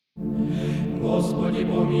Господи,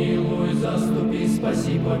 помилуй, заступи,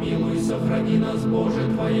 спаси, помилуй, сохрани нас, Боже,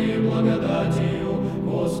 Твоей благодатью.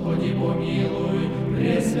 Господи, помилуй,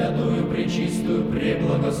 Пресвятую, Пречистую,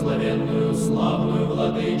 Преблагословенную, славную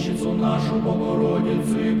Владычицу нашу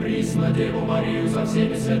Богородицу и присно Деву Марию со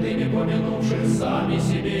всеми святыми помянувших сами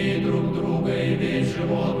себе и друг друга, и весь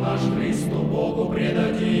живот наш Христу Богу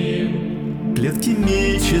предадим. Клетки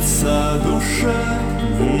мечется душа,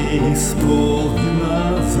 не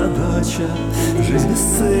исполнена задача, жизнь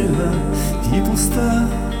бесцельна и пуста,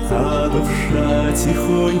 а душа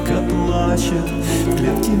тихонько плачет. В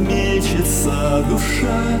клетке мечется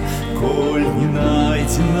душа, коль не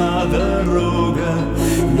найдена дорога,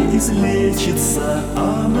 не излечится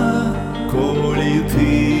она, коли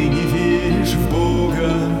ты не веришь в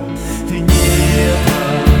Бога. Небо,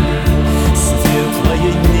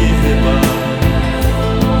 светлое небо,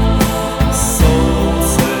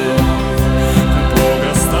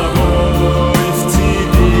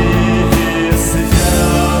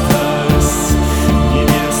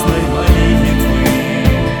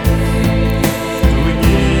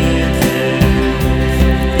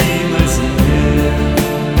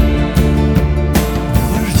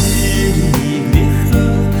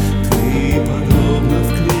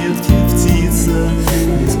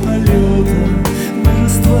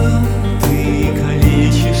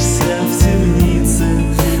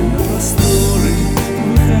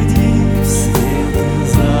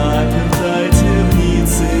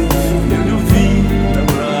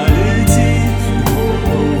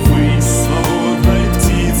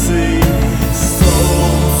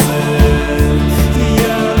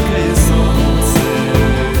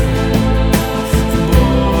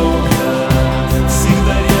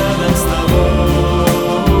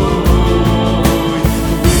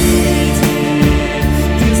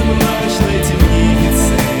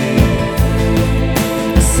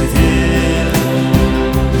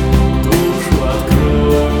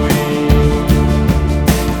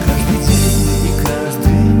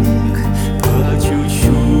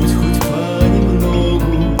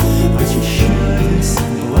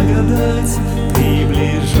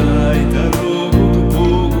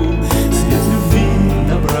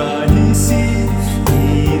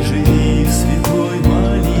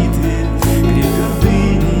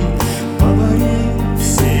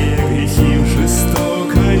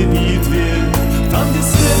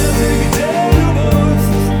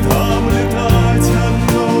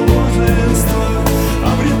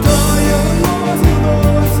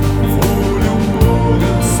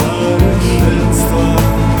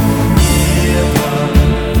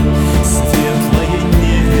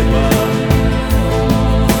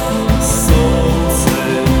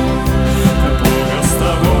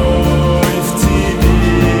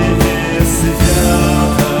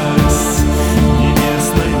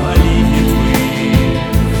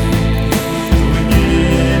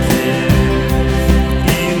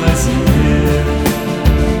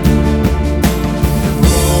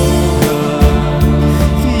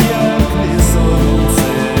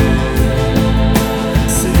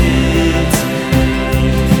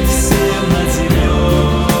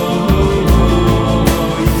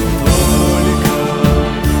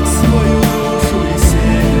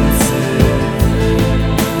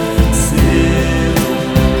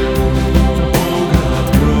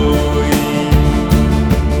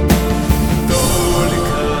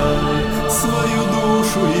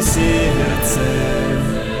 сердце.